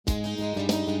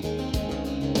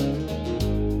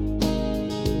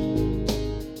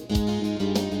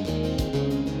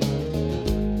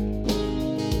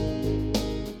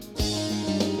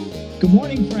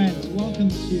morning, friends. Welcome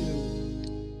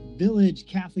to Village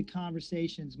Catholic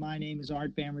Conversations. My name is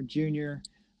Art Bammer Jr.,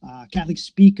 Catholic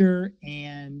speaker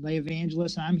and lay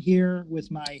evangelist. I'm here with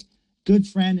my good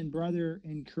friend and brother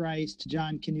in Christ,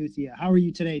 John Knuthia. How are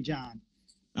you today, John?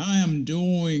 I am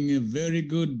doing very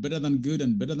good, better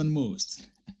and better than most.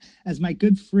 As my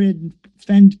good friend,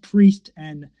 priest,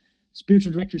 and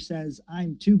spiritual director says,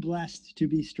 I'm too blessed to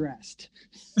be stressed.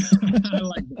 I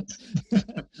like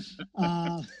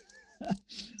that.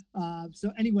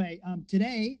 So anyway,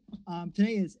 today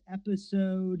is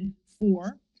episode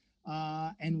 4,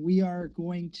 and we are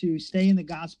going to stay in the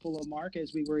Gospel of Mark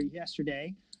as we were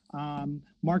yesterday.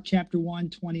 Mark chapter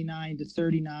 1, 29 to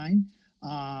 39.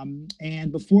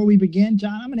 And before we begin,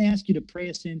 John, I'm going to ask you to pray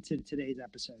us into today's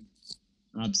episode.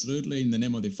 Absolutely. In the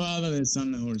name of the Father, the Son,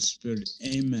 and the Holy Spirit.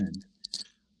 Amen.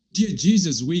 Dear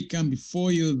Jesus, we come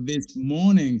before you this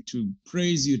morning to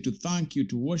praise you, to thank you,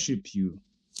 to worship you.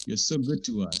 You're so good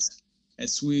to us.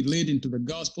 As we lead into the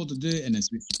gospel today, and as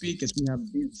we speak, as we have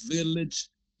these village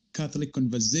Catholic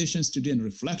conversations today and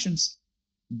reflections,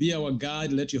 be our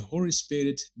guide. Let your Holy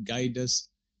Spirit guide us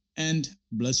and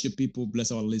bless your people,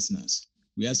 bless our listeners.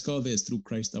 We ask all this through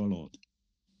Christ our Lord.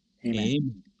 Amen.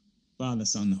 Amen. Father,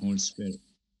 Son, and Holy Spirit.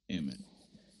 Amen.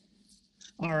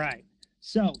 All right.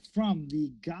 So from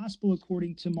the Gospel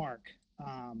according to Mark,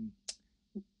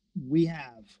 we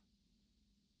have,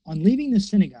 on leaving the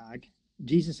synagogue,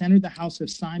 Jesus entered the house of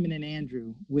Simon and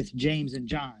Andrew with James and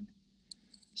John.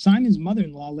 Simon's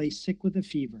mother-in-law lay sick with a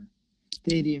fever.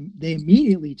 They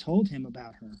immediately told him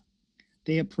about her.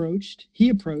 He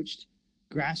approached,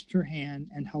 grasped her hand,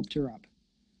 and helped her up.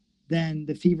 Then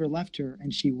the fever left her,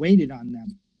 and she waited on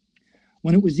them.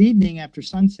 When it was evening after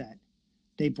sunset,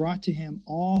 they brought to him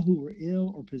all who were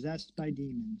ill or possessed by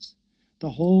demons. The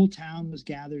whole town was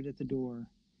gathered at the door.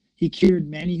 He cured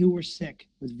many who were sick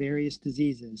with various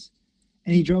diseases,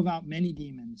 and he drove out many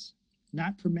demons,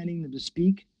 not permitting them to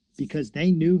speak because they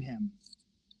knew him.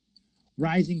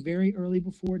 Rising very early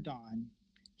before dawn,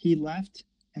 he left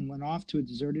and went off to a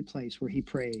deserted place where he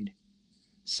prayed.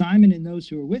 Simon and those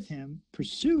who were with him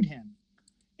pursued him,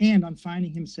 and on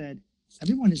finding him said,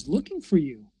 "Everyone is looking for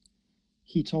you."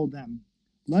 He told them,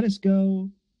 "Let us go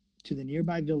to the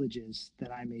nearby villages,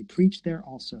 that I may preach there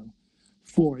also.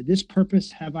 For this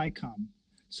purpose have I come."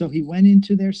 So he went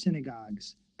into their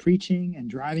synagogues, preaching and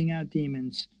driving out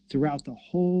demons throughout the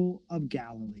whole of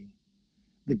Galilee.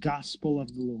 The gospel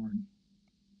of the Lord.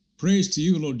 Praise to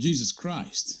you, Lord Jesus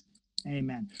Christ.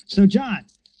 Amen. So, John,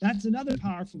 that's another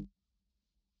powerful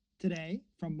today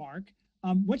from Mark.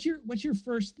 What's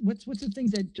the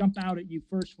things that jump out at you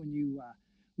first when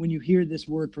you hear this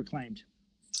word proclaimed?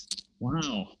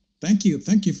 Wow. Thank you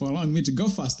for allowing me to go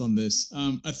fast on this.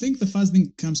 I think the first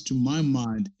thing comes to my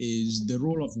mind is the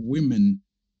role of women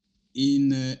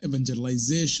in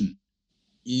evangelization,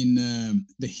 in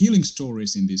the healing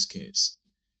stories in this case.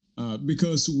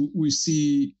 Because we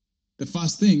see the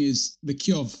first thing is the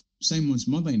cure of Simon's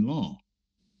mother-in-law.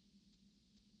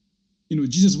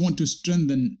 Jesus wants to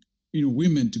strengthen,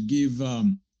 women to give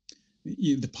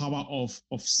the power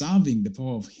of serving, the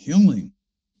power of healing,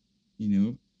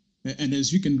 And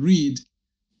as you can read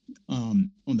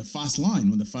on the first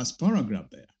line, on the first paragraph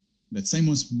there, that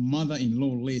Simon's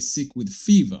mother-in-law lay sick with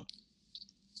fever.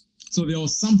 So there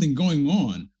was something going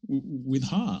on with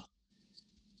her.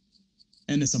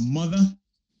 And as a mother,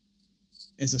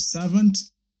 as a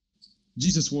servant,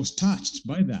 Jesus was touched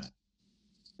by that.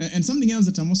 And something else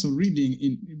that I'm also reading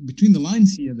in between the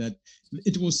lines here, that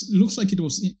looks like it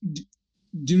was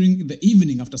during the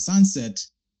evening after sunset,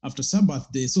 after Sabbath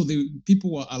day. So the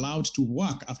people were allowed to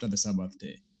work after the Sabbath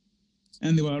day.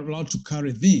 And they were allowed to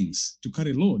carry things, to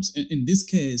carry loads. And in this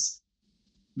case,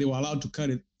 they were allowed to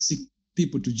carry sick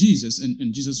people to Jesus.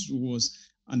 And Jesus was,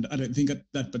 and I think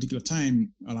at that particular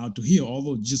time, allowed to heal,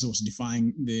 although Jesus was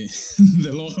defying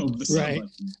the law of the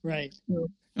Sabbath. Right.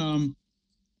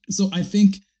 So I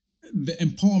think the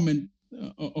empowerment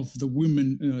of the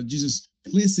women, Jesus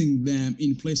placing them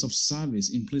in place of service,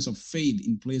 in place of faith,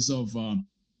 in place of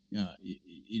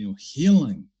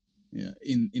healing.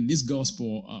 In this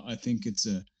gospel, I think it's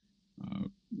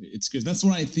good. That's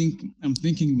what I'm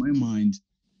thinking in my mind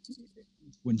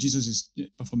when Jesus is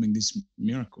performing these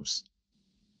miracles.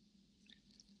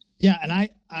 Yeah, and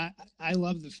I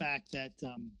love the fact that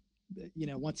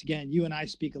once again, you and I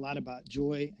speak a lot about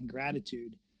joy and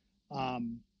gratitude.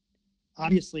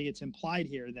 Obviously, it's implied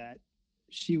here that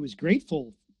she was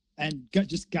grateful and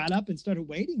just got up and started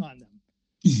waiting on them.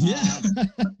 Yeah.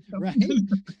 Right?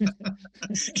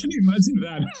 Can you imagine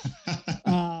that?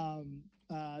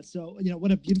 So,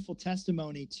 what a beautiful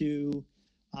testimony to,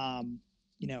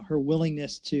 her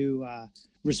willingness to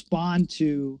respond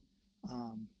to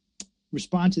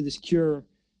this cure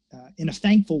in a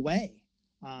thankful way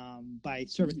by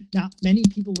serving. Now, many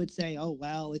people would say, "Oh,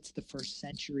 well, it's the first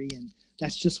century, and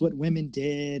that's just what women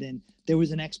did, and there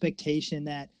was an expectation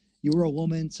that you were a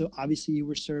woman, so obviously you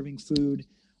were serving food."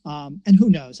 And who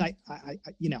knows?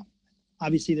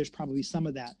 Obviously there's probably some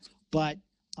of that, but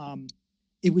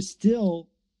it was still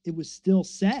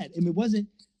said. I mean, it wasn't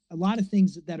a lot of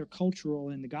things that are cultural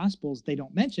in the Gospels they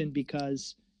don't mention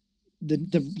because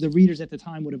the readers at the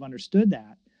time would have understood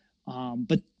that.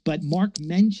 But Mark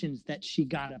mentions that she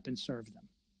got up and served them.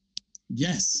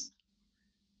 Yes,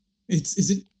 I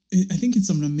think it's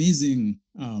an amazing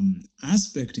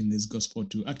aspect in this gospel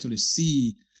to actually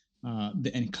see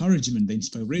the encouragement, the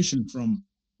inspiration from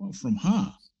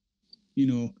her.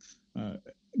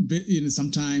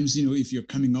 Sometimes if you're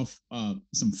coming off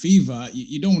some fever,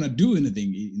 you don't want to do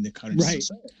anything in the current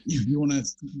society. You want to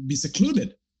be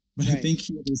secluded. But I think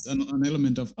here is an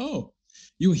element of, oh,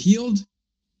 you're healed,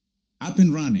 up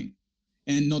and running.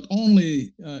 And not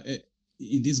only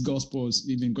in these gospels,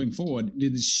 even going forward,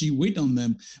 did she wait on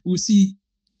them? We see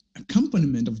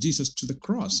accompaniment of Jesus to the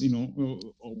cross, or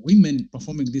women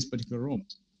performing this particular role.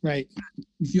 Right.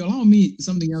 If you allow me,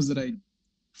 something else that I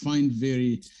find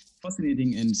very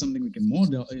fascinating and something we can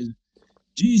model is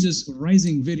Jesus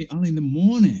rising very early in the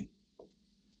morning.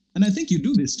 And I think you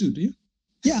do this too, do you?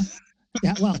 Yeah.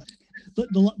 Yeah. Well,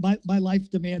 my life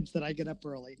demands that I get up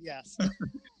early. Yes.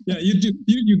 Yeah, you do.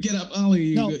 You get up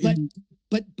early. No,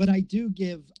 but I do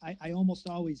give. I almost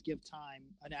always give time,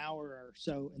 an hour or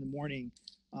so in the morning,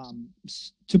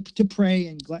 to pray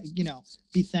and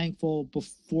be thankful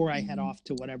before I head off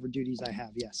to whatever duties I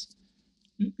have. Yes.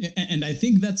 And I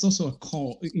think that's also a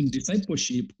call in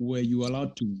discipleship where you are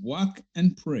allowed to walk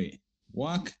and pray,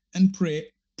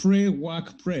 pray,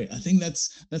 walk, pray. I think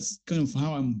that's kind of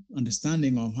how I'm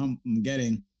understanding or how I'm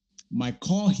getting my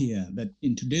call here, that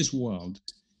in today's world,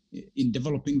 in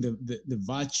developing the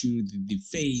virtue, the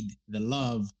faith, the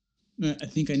love, I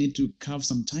think I need to carve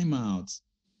some time out.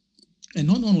 And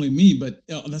not only me, but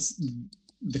that's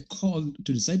the call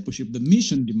to discipleship. The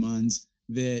mission demands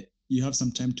that you have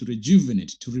some time to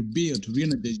rejuvenate, to rebuild, to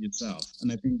re-energize yourself. And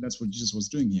I think that's what Jesus was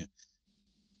doing here.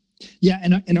 Yeah,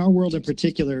 and in our world in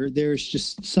particular, there's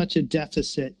just such a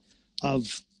deficit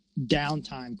of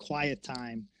downtime, quiet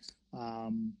time.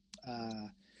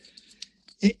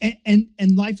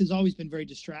 And life has always been very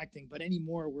distracting, but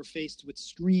anymore we're faced with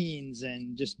screens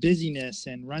and just busyness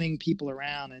and running people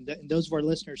around. And those of our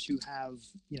listeners who have,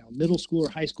 middle school or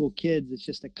high school kids, it's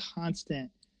just a constant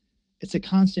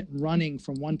running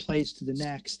from one place to the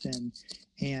next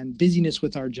and busyness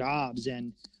with our jobs.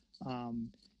 And,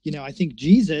 I think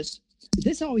Jesus,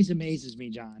 this always amazes me,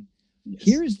 John. Yes.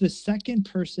 Here is the second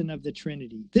person of the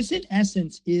Trinity. This in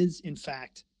essence is in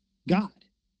fact God.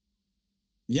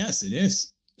 Yes, it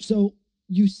is. So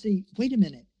you see, wait a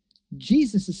minute,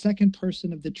 Jesus, the second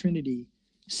person of the Trinity,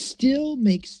 still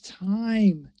makes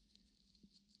time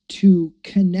to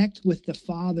connect with the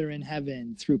Father in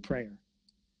heaven through prayer.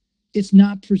 It's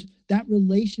not that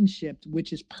relationship,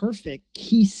 which is perfect.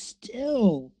 He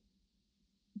still,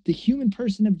 the human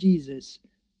person of Jesus,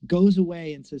 goes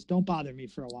away and says, don't bother me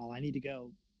for a while. I need to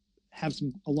go have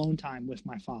some alone time with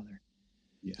my Father.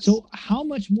 Yes. So how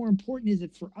much more important is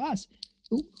it for us?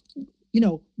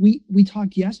 We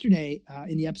talked yesterday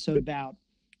in the episode about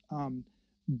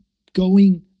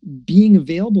being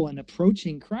available and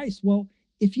approaching Christ. Well,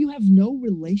 if you have no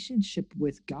relationship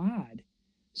with God,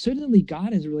 certainly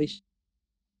God has a relationship,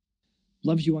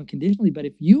 loves you unconditionally. But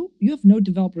if you have no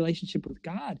developed relationship with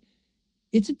God,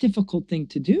 it's a difficult thing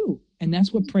to do. And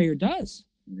that's what prayer does.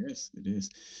 Yes, it is.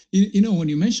 When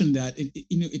you mentioned that,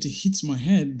 it hits my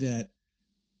head that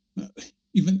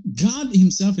even God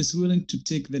himself is willing to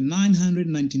take the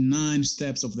 999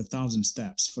 steps of the 1,000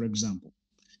 steps, for example.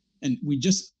 And we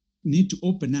just need to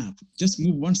open up, just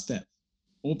move one step,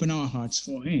 open our hearts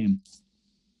for him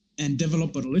and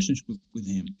develop a relationship with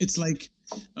him. It's like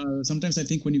sometimes I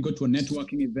think when you go to a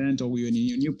networking event or you're in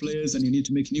a new place and you need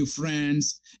to make new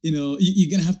friends, you're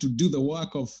going to have to do the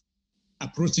work of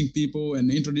approaching people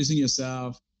and introducing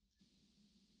yourself.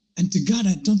 And to God,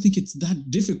 I don't think it's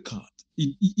that difficult.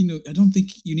 I don't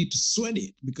think you need to sweat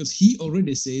it because he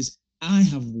already says, I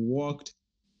have walked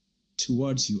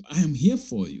towards you. I am here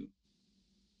for you.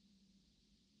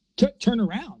 Turn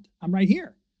around. I'm right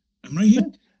here. I'm right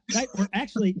here. Right. Or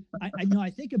actually, I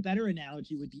think a better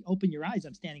analogy would be open your eyes.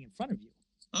 I'm standing in front of you.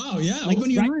 Oh, yeah. Open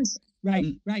your eyes.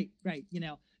 Right.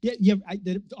 Yeah.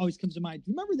 That always comes to mind.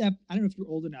 Remember that? I don't know if you're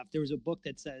old enough. There was a book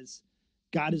that says,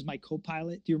 God is my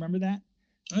co-pilot. Do you remember that?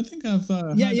 I think I've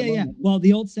yeah. Well,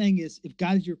 the old saying is, if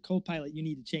God is your co-pilot, you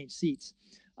need to change seats.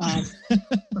 Um,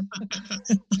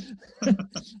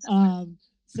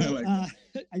 so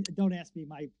don't ask me.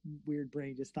 My weird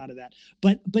brain just thought of that.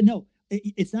 But no,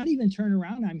 it's not even turn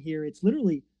around. I'm here. It's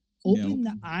literally open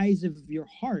the eyes of your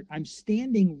heart. I'm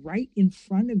standing right in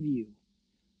front of you.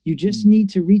 You just need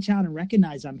to reach out and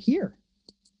recognize I'm here.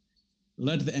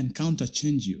 Let the encounter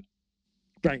change you.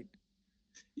 Right.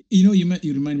 You know,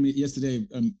 you remind me yesterday,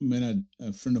 I met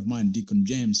a friend of mine, Deacon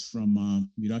James from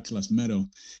Miraculous Meadow,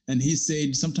 and he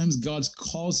said sometimes God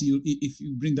calls you, if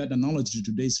you bring that analogy to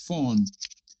today's phone,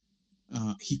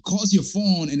 he calls your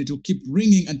phone and it will keep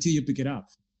ringing until you pick it up.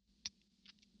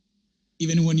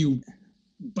 Even when you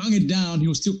bang it down, he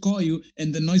will still call you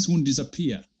and the noise won't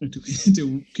disappear. It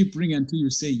will keep ringing until you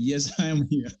say, yes, I am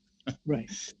here. Right.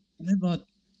 And I thought,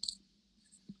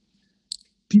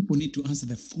 people need to answer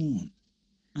the phone.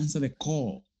 Answer the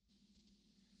call.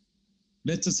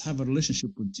 Let us have a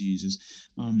relationship with Jesus.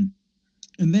 And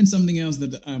then something else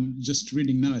that I'm just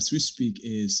reading now as we speak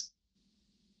is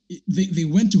they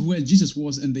went to where Jesus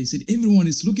was and they said, everyone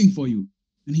is looking for you.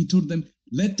 And he told them,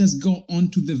 let us go on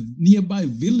to the nearby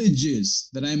villages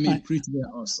that I may preach there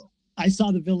also. I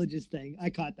saw the villages thing. I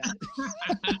caught that.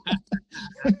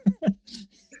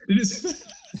 It is.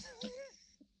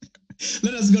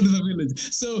 Let us go to the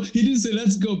village. So he didn't say,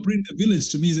 let's go bring the village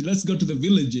to me. He said, let's go to the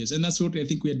villages. And that's what I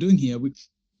think we are doing here.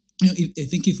 I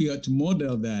think if we are to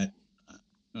model that,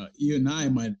 you and I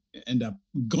might end up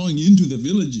going into the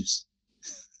villages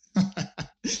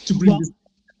to bring this.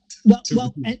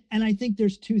 And I think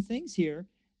there's two things here.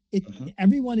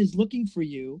 Everyone is looking for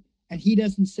you, and he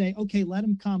doesn't say, okay, let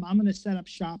them come. I'm going to set up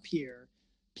shop here.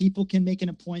 People can make an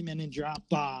appointment and drop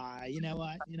by. You know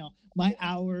what? My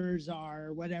hours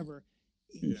are whatever.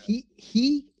 Yeah.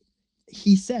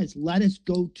 He says, let us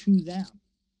go to them.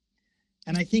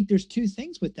 And I think there's two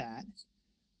things with that.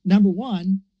 Number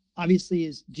one, obviously,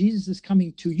 is Jesus is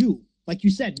coming to you. Like you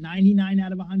said, 99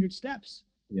 out of 100 steps.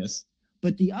 Yes.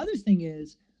 But the other thing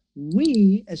is,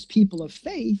 we as people of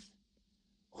faith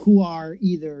who are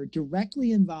either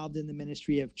directly involved in the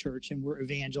ministry of church and we're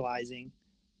evangelizing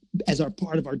as our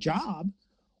part of our job,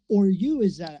 or you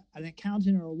as an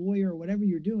accountant or a lawyer or whatever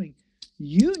you're doing,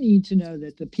 you need to know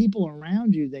that the people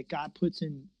around you that God puts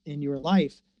in your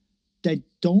life that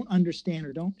don't understand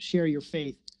or don't share your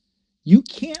faith, you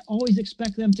can't always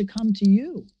expect them to come to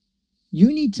you. You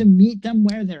need to meet them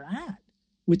where they're at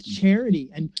with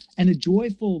charity and a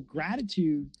joyful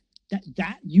gratitude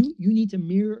that you need to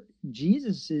mirror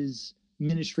Jesus's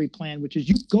ministry plan, which is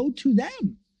you go to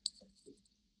them.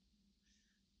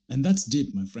 And that's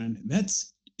deep, my friend.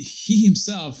 He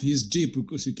himself, he's deep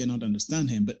because you cannot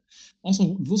understand him. But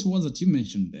also those words that you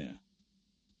mentioned there,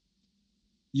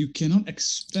 you cannot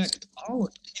expect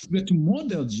if we're to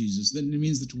model Jesus, then it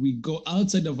means that we go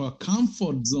outside of our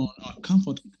comfort zone, our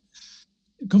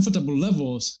comfortable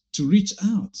levels to reach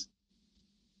out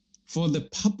for the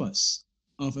purpose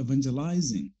of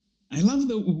evangelizing. I love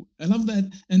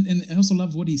that. And I also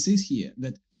love what he says here,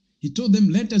 that he told them,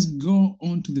 let us go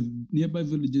on to the nearby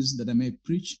villages that I may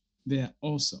preach there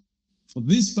also. For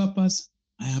this purpose,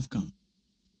 I have come.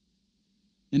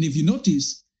 And if you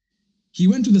notice, he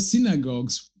went to the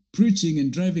synagogues preaching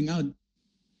and driving out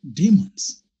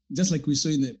demons, just like we saw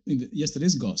in the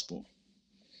yesterday's gospel.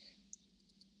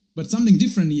 But something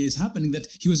different here is happening, that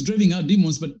he was driving out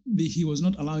demons, but he was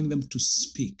not allowing them to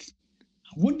speak.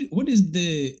 What is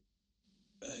the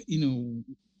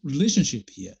relationship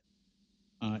here?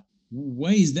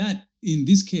 Why is that in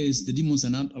this case the demons are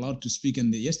not allowed to speak,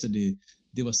 and yesterday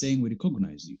they were saying we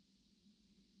recognize you?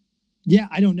 Yeah,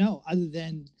 I don't know. Other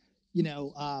than he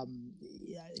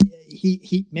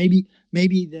maybe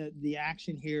the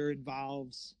action here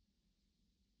involves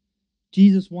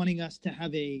Jesus wanting us to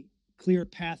have a clear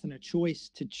path and a choice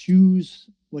to choose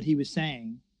what he was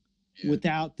saying,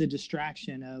 without the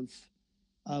distraction of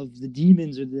the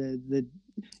demons or the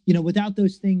without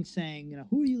those things saying,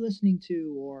 who are you listening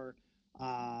to, or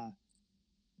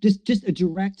just a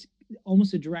direct,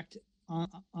 almost a direct,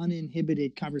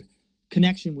 uninhibited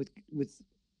connection with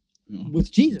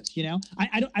Jesus.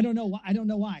 I don't know why. I don't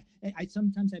know why. I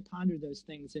sometimes ponder those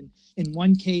things, and in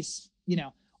one case,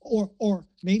 or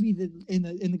maybe in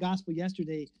the gospel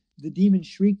yesterday, the demon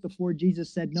shrieked before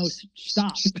Jesus said, no,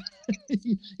 stop.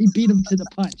 he beat him to the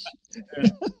punch.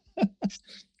 Yeah.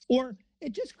 Or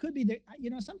it just could be that,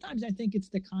 sometimes I think it's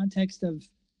the context of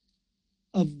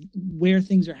where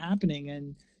things are happening.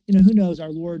 And, who knows, our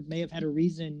Lord may have had a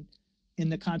reason in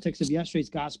the context of yesterday's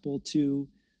gospel to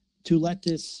let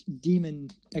this demon,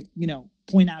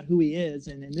 point out who he is.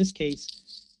 And in this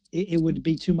case, it would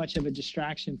be too much of a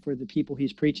distraction for the people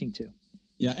he's preaching to.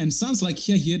 Yeah, and sounds like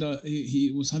here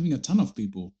he was having a ton of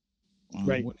people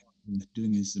Right. what he's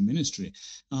doing is the ministry.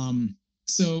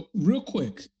 So real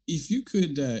quick, if you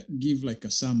could give like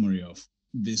a summary of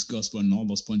this gospel and all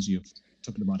those points you've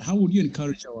talked about, how would you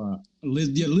encourage our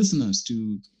dear listeners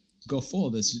to go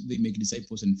forward as they make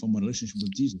disciples and form a relationship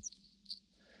with Jesus?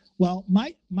 Well,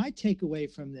 my takeaway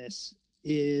from this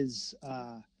is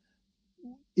I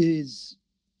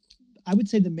would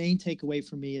say the main takeaway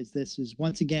for me is this: is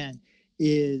once again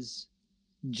is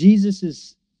Jesus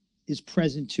is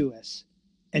present to us,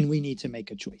 and we need to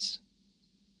make a choice.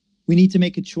 We need to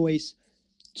make a choice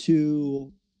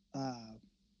to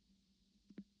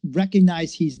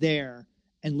recognize he's there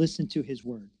and listen to his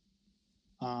word,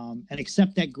 and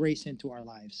accept that grace into our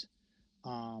lives.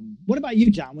 What about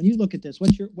you, John? When you look at this,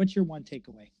 what's your one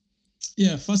takeaway?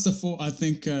 Yeah, first of all, I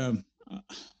think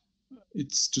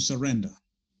it's to surrender.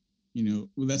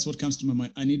 That's what comes to my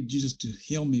mind. I need Jesus to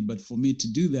heal me, but for me to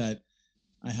do that,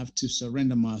 I have to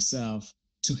surrender myself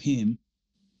to him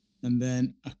and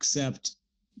then accept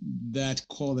that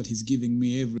call that he's giving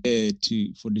me every day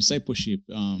for discipleship.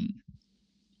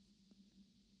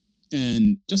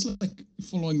 And just like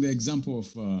following the example of,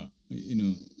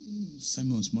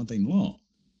 Simon's mother-in-law,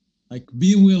 like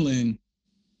be willing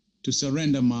to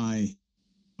surrender my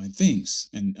things.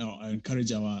 And I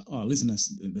encourage our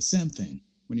listeners the same thing.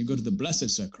 When you go to the Blessed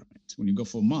Sacrament, when you go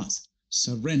for Mass,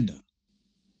 surrender.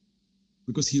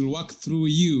 Because he'll work through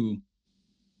you.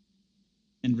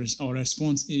 And our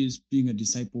response is being a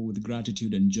disciple with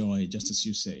gratitude and joy, just as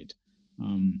you said.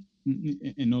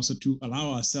 And also to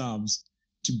allow ourselves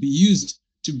to be used,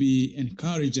 to be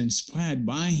encouraged and inspired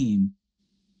by him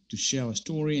to share our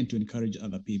story and to encourage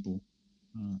other people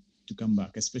to come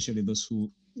back, especially those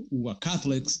who are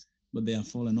Catholics, but they have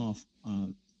fallen off,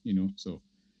 So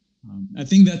I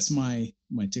think that's my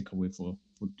takeaway for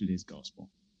today's gospel.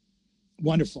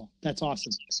 Wonderful. That's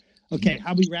awesome. Okay,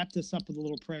 how we wrap this up with a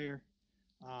little prayer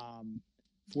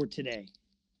for today.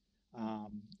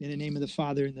 In the name of the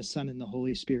Father, and the Son, and the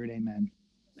Holy Spirit, amen.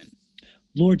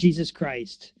 Lord Jesus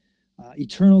Christ,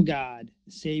 eternal God,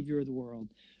 Savior of the world,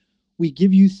 we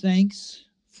give you thanks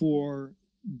for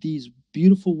these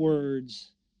beautiful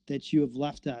words that you have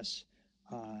left us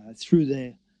through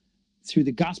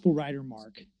the gospel writer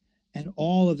Mark, and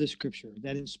all of the scripture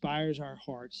that inspires our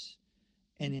hearts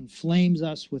and inflames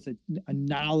us with a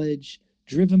knowledge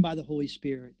driven by the Holy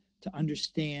Spirit to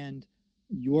understand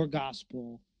your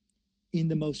gospel in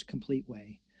the most complete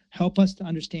way. Help us to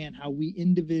understand how we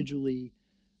individually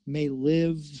may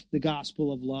live the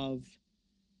gospel of love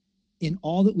in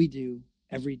all that we do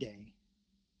every day.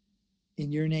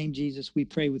 In your name, Jesus, we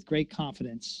pray with great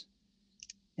confidence.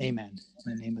 Amen.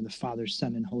 In the name of the Father,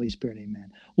 Son, and Holy Spirit,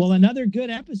 amen. Well, another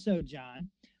good episode, John.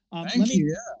 Thank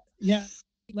you. Yeah.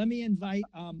 Let me invite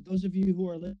those of you who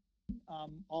are listening,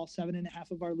 all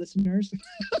 7.5 of our listeners.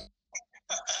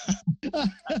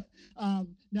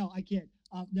 No, I can't.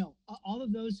 No, all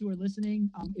of those who are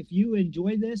listening, if you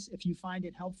enjoy this, if you find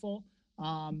it helpful,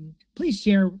 please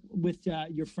share with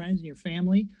your friends and your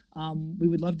family. We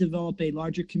would love to develop a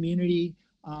larger community,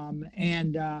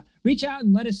 and reach out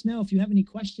and let us know if you have any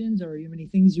questions or you have any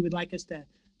things you would like us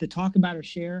to talk about or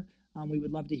share. We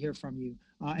would love to hear from you.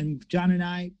 And John and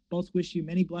I both wish you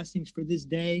many blessings for this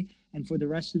day and for the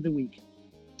rest of the week.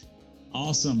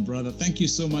 Awesome, brother. Thank you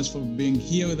so much for being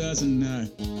here with us, and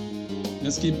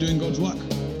let's keep doing God's work.